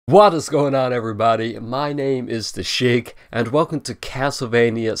What is going on, everybody? My name is the Shig, and welcome to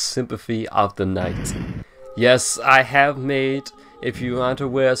Castlevania Symphony of the Night. Yes, I have made, if you aren't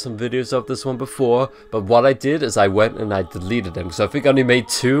aware, some videos of this one before, but what I did is I went and I deleted them, so I think I only made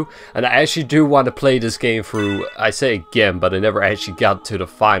 2, and I actually do want to play this game through, I say again, but I never actually got to the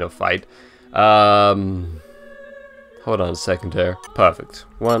final fight. Hold on a second there. Perfect.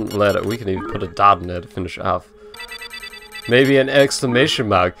 One letter. We can even put a dot in there to finish off. Maybe an exclamation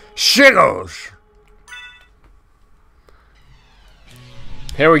mark. Shiggles!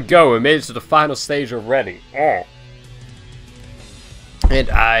 Here we go. We made it to the final stage already. Oh. And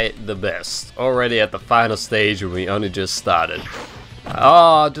I the best. Already at the final stage and we only just started.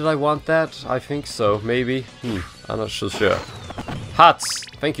 Oh, did I want that? I think so. Maybe. I'm not so sure. Hearts.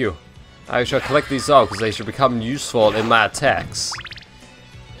 Thank you. I shall collect these all because they should become useful in my attacks.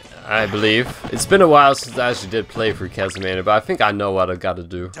 I believe. It's been a while since I actually did play through Castlevania, but I think I know what I gotta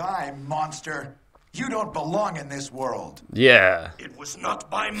do. Die, monster! You don't belong in this world. Yeah. It was not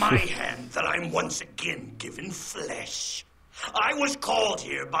by my hand that I'm once again given flesh. I was called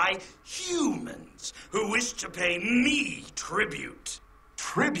here by humans who wish to pay me tribute.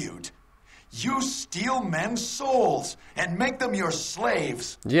 Tribute? You steal men's souls and make them your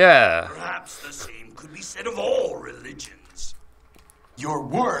slaves. Yeah. Perhaps the same could be said of all religions. Your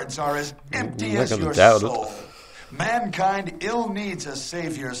words are as empty as your doubt soul. Mankind ill needs a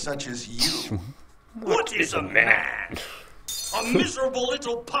savior such as you. What is a man? A miserable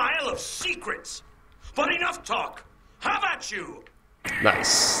little pile of secrets. But enough talk. Have at you.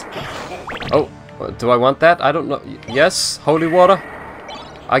 Nice. Oh, do I want that? I don't know. Yes, holy water.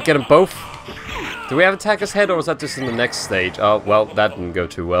 I get them both. Do we have attacker's head or was that just in the next stage? Oh, well, that didn't go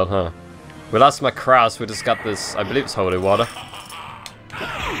too well, huh? We lost my cross. We just got this. I believe it's holy water.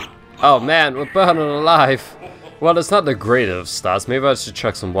 Oh man, we're burning alive. Well, it's not the greatest of starts. Maybe I should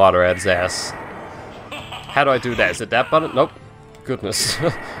chuck some water at his ass. How do I do that? Is it that button? Nope. Goodness.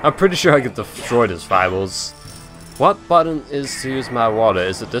 I'm pretty sure I can destroy his fireballs. What button is to use my water?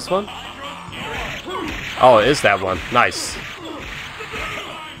 Is it this one? Oh, it is that one. Nice.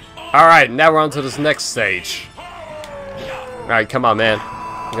 Alright, now we're on to this next stage. Alright, come on, man.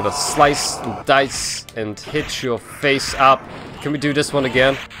 I'm gonna slice and dice and hit your face up. Can we do this one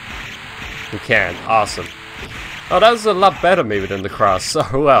again? We can. Awesome. Oh, that was a lot better maybe than the cross.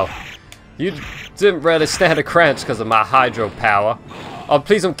 Oh, well. You didn't really stand a chance because of my hydro power. Oh,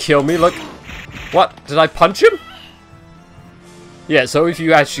 please don't kill me. Look. What? Did I punch him? Yeah, so if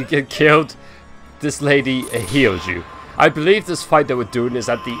you actually get killed, this lady heals you. I believe this fight that we're doing is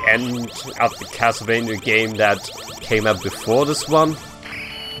at the end of the Castlevania game that came out before this one.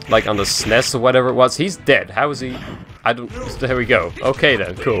 Like on the SNES or whatever it was. He's dead. How is he? I don't... There we go. Okay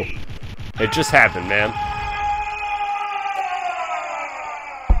then, cool. It just happened, man.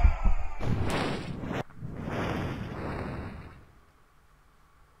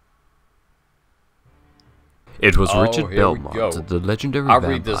 It was Richter Belmont, the legendary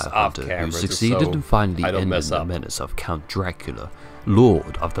vampire hunter who succeeded in finally ending the menace of Count Dracula,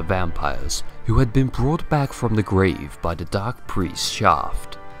 Lord of the Vampires, who had been brought back from the grave by the dark priest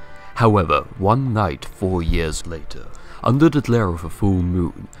Shaft. However, one night 4 years later, under the glare of a full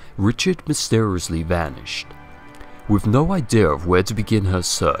moon, Richard mysteriously vanished. With no idea of where to begin her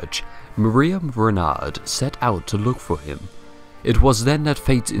search, Maria Renard set out to look for him. It was then that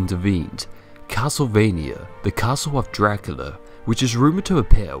fate intervened. Castlevania, the castle of Dracula, which is rumored to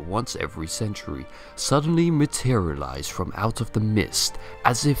appear once every century, suddenly materialized from out of the mist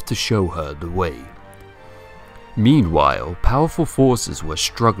as if to show her the way. Meanwhile, powerful forces were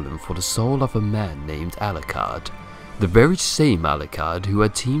struggling for the soul of a man named Alucard, the very same Alucard who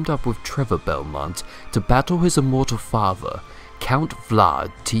had teamed up with Richter Belmont to battle his immortal father, Count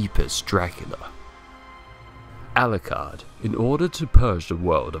Vlad Tepes Dracula. Alucard, in order to purge the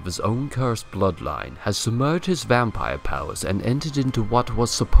world of his own cursed bloodline, has submerged his vampire powers and entered into what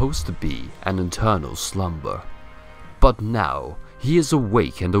was supposed to be an eternal slumber. But now, he is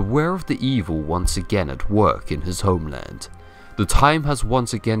awake and aware of the evil once again at work in his homeland. The time has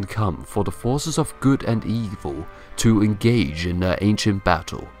once again come for the forces of good and evil to engage in their ancient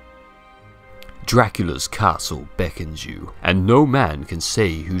battle. Dracula's castle beckons you, and no man can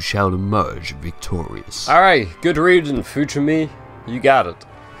say who shall emerge victorious. Alright, good reading, future me. You got it.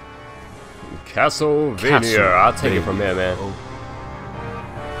 Castlevania. I'll take it from here, man.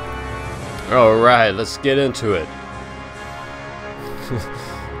 Alright, let's get into it.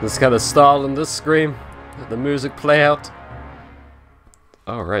 Let's kind of stall in this scream. Let the music play out.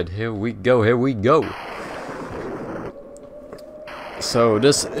 Alright, here we go, here we go. So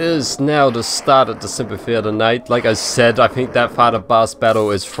this is now the start of the Sympathy of the Night. Like I said, I think that final boss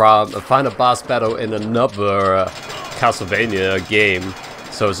battle is from a final boss battle in another Castlevania game.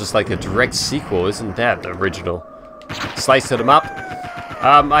 So it's just like a direct sequel, isn't that the original? Slice them up.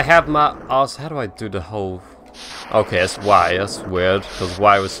 I have my... Also, how do I do the whole... Okay, that's Y. That's weird, because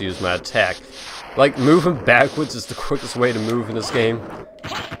Y was to use my attack. Like, moving backwards is the quickest way to move in this game.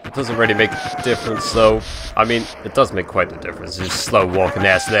 It doesn't really make a difference, though. I mean, it does make quite a difference. You just slow walking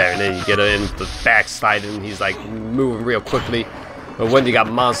ass there, and then you get in the backslide, and he's like moving real quickly. But when you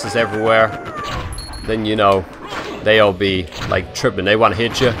got monsters everywhere, then you know, they all be like tripping. They want to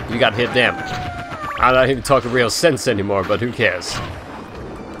hit you, you gotta hit them. I'm not even talking real sense anymore, but who cares?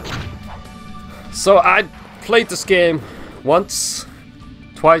 So I played this game once,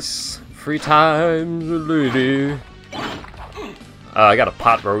 twice, 3 times a lady. I got a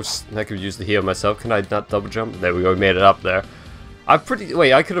pot roast I could use to heal myself. Can I not double jump? There we go, we made it up there.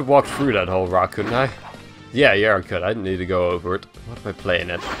 Wait, I could have walked through that whole rock, couldn't I? Yeah, I could. I didn't need to go over it. What am I playing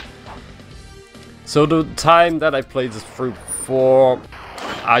at? So the time that I played this through before,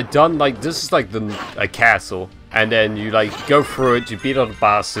 I done like, this is like a castle. And then you like go through it, you beat all the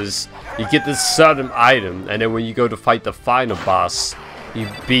bosses, you get this certain item, and then when you go to fight the final boss, you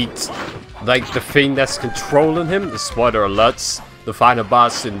beat like the thing that's controlling him. The spoiler alerts, the final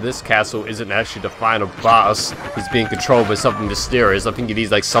boss in this castle isn't actually the final boss. He's being controlled by something mysterious. I think he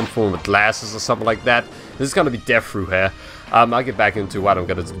needs like some form of glasses or something like that. This is gonna be Death through here. I'll get back into what I'm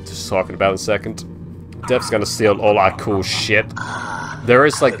gonna just talking about in a second. Death's gonna steal all our cool shit. There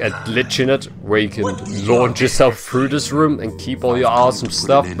is like a glitch in it where you can launch yourself through this room and keep all your awesome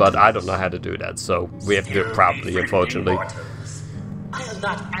stuff, but I don't know how to do that, so we have to do it properly, unfortunately. I have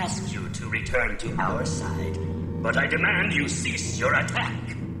not asked you to return to our side, but I demand you cease your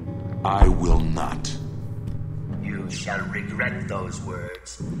attack. I will not. You shall regret those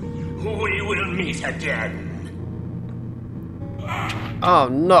words. We will meet again. Oh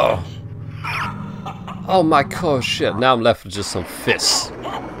no. Oh my god, shit. Now I'm left with just some fists.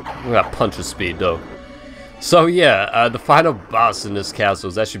 We got puncher speed though. So yeah, the final boss in this castle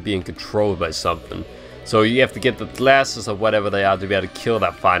is actually being controlled by something. So you have to get the glasses or whatever they are to be able to kill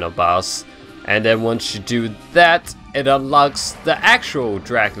that final boss. And then once you do that, it unlocks the actual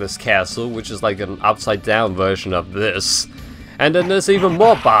Dracula's castle, which is like an upside down version of this. And then there's even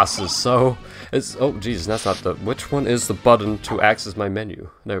more bosses, so it's... Oh Jesus, that's not the... Which one is the button to access my menu?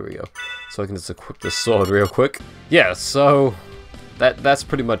 There we go. So I can just equip this sword real quick. Yeah, so that's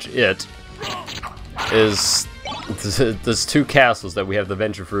pretty much it. There's 2 castles that we have to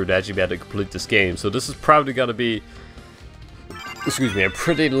venture through to actually be able to complete this game. So this is probably gonna be, excuse me, a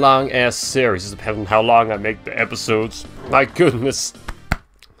pretty long ass series, depending on how long I make the episodes. My goodness.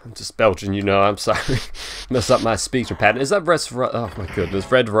 I'm just belching, you know, I'm sorry. Mess up my speaker pattern. Is that red rust? Oh my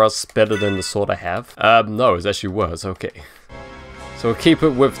goodness, red rust better than the sword I have? No, it actually was, okay. So we'll keep it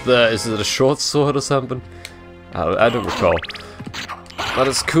with the, is it a short sword or something? I don't recall. But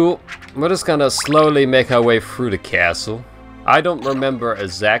it's cool. We're just gonna slowly make our way through the castle. I don't remember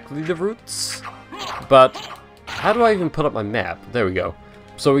exactly the routes, but how do I even put up my map? There we go.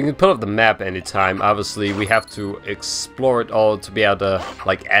 So we can put up the map anytime. Obviously, we have to explore it all to be able to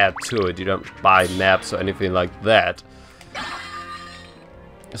like add to it. You don't buy maps or anything like that.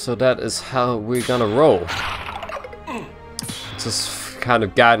 So that is how we're gonna roll. Just kind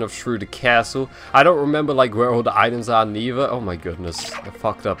of guiding us through the castle. I don't remember like where all the items are neither. Oh my goodness, I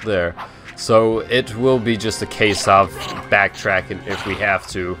fucked up there. So it will be just a case of backtracking if we have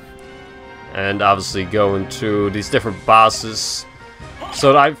to. And obviously going to these different bosses.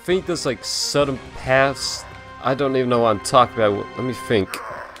 So I think there's like certain paths. I don't even know what I'm talking about. Let me think.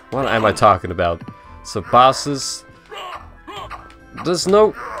 What am I talking about? So bosses. There's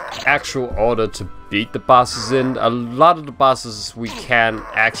no actual order to beat the bosses in. A lot of the bosses we can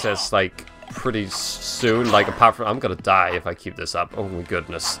access like pretty soon. Like apart from, I'm gonna die if I keep this up. Oh my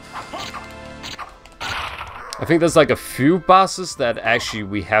goodness. I think there's like a few bosses that actually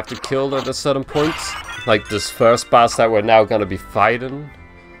we have to kill at a certain point. Like this first boss that we're now gonna be fighting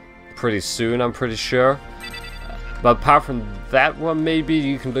pretty soon, I'm pretty sure. But apart from that one, maybe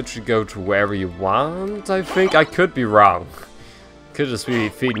you can literally go to wherever you want, I think. I could be wrong. Could just be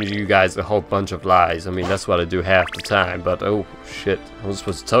feeding you guys a whole bunch of lies. I mean, that's what I do half the time, but oh shit, I was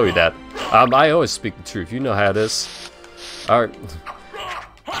supposed to tell you that. I always speak the truth, you know how it is. Alright.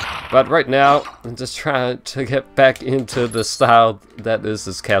 But right now, I'm just trying to get back into the style that is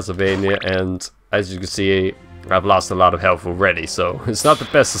this Castlevania, and as you can see, I've lost a lot of health already, so it's not the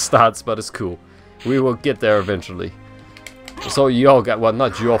best of starts, but it's cool. We will get there eventually. So you all got, well,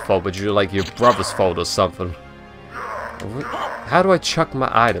 not your fault, but you're like your brother's fault or something. How do I chuck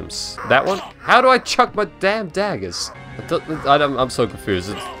my items? That one? How do I chuck my damn daggers? I'm so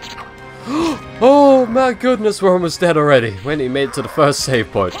confused. Oh my goodness, we're almost dead already. When he made it to the first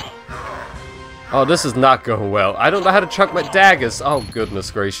save point. Oh, this is not going well. I don't know how to chuck my daggers. Oh, goodness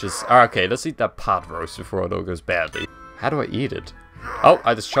gracious. Okay, let's eat that pot roast before it all goes badly. How do I eat it? Oh,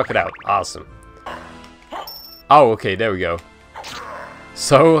 I just chuck it out. Awesome. Oh, okay, there we go.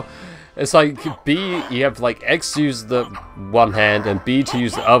 So, it's like B, you have like X to use the one hand and B to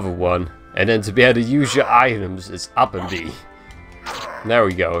use the other one. And then to be able to use your items, it's up and B. There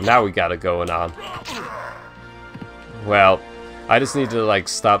we go. Now we got it going on. Well, I just need to like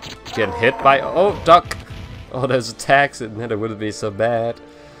stop getting hit by... Oh, duck! Oh, there's attacks and then it wouldn't be so bad.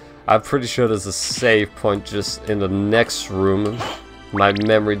 I'm pretty sure there's a save point just in the next room. My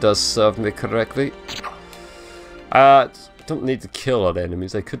memory does serve me correctly. Don't need to kill all the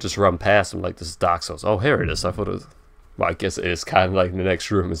enemies. I could just run past them like this is Dark Souls. Oh, here it is. I thought it was... Well, I guess it is kind of like the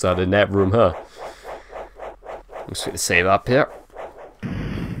next room. It's not in that room, huh? I'm just going to save up here.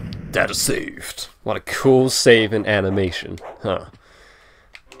 Data saved. What a cool save and animation, huh?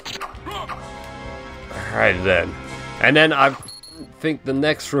 Alright then. And then I think the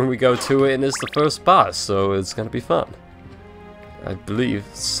next room we go to in is the first boss, so it's going to be fun. I believe.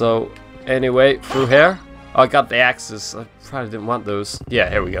 So, anyway, through here. Oh, I got the axes. I probably didn't want those. Yeah,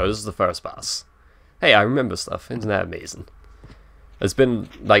 here we go. This is the first boss. Hey, I remember stuff. Isn't that amazing? It's been,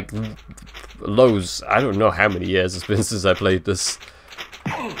 like, loads. I don't know how many years it's been since I played this.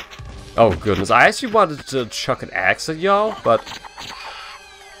 Oh, goodness. I actually wanted to chuck an axe at y'all, but...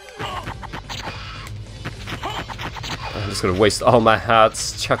 I'm just gonna waste all my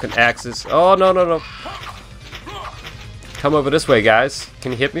hearts chucking axes. Oh, no, no, no. Come over this way, guys.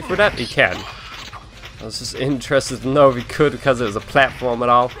 Can you hit me for that? You can. I was just interested to know if he could because it was a platform at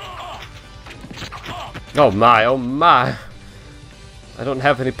all. Oh my, oh my. I don't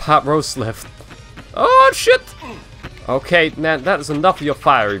have any pot roast left. Oh shit! Okay, man, that is enough of your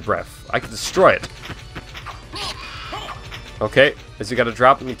fiery breath. I can destroy it. Okay, as you gotta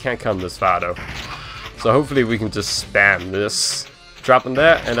drop him, you can't come this far though. So hopefully we can just spam this. Drop him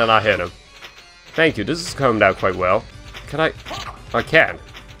there, and then I hit him. Thank you, this is coming down quite well. Can I? I can.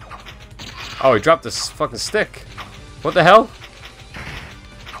 Oh, he dropped this fucking stick. What the hell?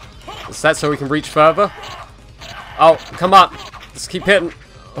 Is that so we can reach further? Oh, come on. Let's keep hitting.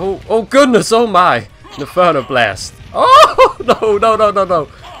 Oh, oh goodness, oh my. Inferno blast. Oh, no, no, no, no, no.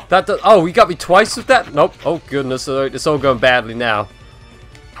 That does, oh, he got me twice with that? Nope. Oh, goodness, it's all going badly now.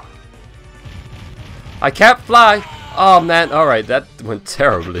 I can't fly. Oh, man, alright, that went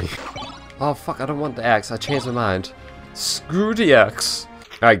terribly. Oh, fuck, I don't want the axe. I changed my mind. Screw the axe.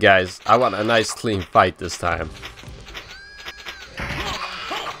 Alright, guys, I want a nice, clean fight this time.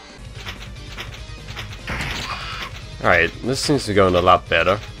 Alright, this seems to be going a lot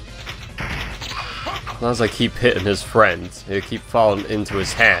better. As long as I keep hitting his friends, he'll keep falling into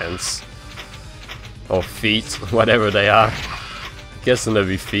his hands. Or feet, whatever they are. I'm guessing they'll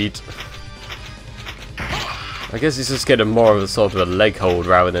be feet. I guess he's just getting more of a sort of a leg hold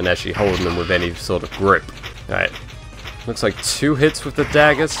rather than actually holding them with any sort of grip. Alright. Looks like 2 hits with the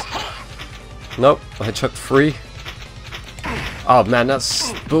daggers. Nope, I chucked 3. Oh man,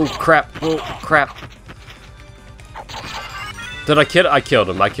 that's bull crap, bull crap. Did I kill? I killed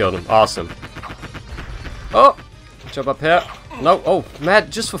him. I killed him. Awesome. Oh, jump up here. No. Oh, man,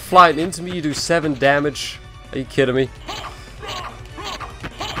 just for flying into me, you do 7 damage. Are you kidding me?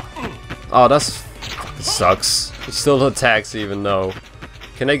 Oh, that sucks. It still attacks even though.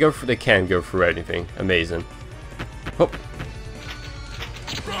 Can they go through? They can go through anything. Amazing. Oh.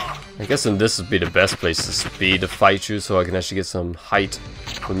 I guess then this would be the best place to speed to fight you, so I can actually get some height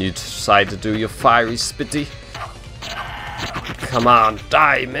when you decide to do your fiery spitty. Come on,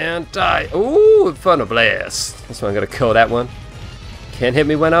 die, man, die. Ooh, Inferno Blast. That's why I'm gonna kill that one. Can't hit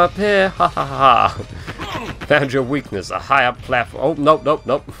me when I'm up here. Ha ha ha. Found your weakness, a high up platform. Oh, nope, nope,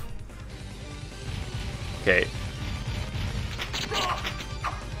 nope. Okay.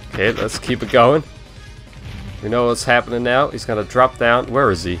 Okay, let's keep it going. We know what's happening now. He's gonna drop down.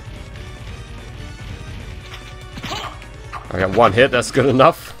 Where is he? I got 1 hit, that's good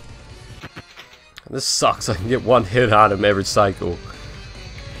enough. This sucks, I can get 1 hit on him every cycle.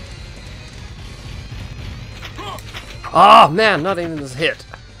 Oh man, not even this hit.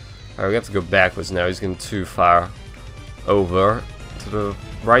 Alright, we have to go backwards now. He's getting too far over to the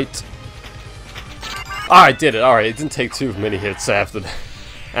right. Oh, I did it. Alright, it didn't take too many hits after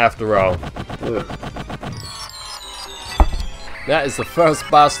all. Ugh. That is the first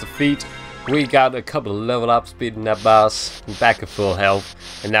boss defeat. We got a couple of level ups beating that boss, back at full health,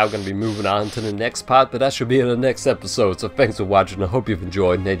 and now we're going to be moving on to the next part, but that should be in the next episode. So thanks for watching, I hope you've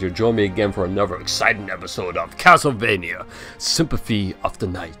enjoyed, and you'll join me again for another exciting episode of Castlevania Symphony of the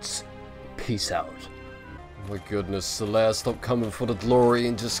Night. Peace out. Oh my goodness, Celeste, stop coming for the glory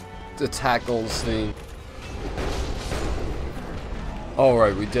and just attack Goldstein.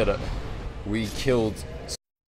 Alright, we did it. We killed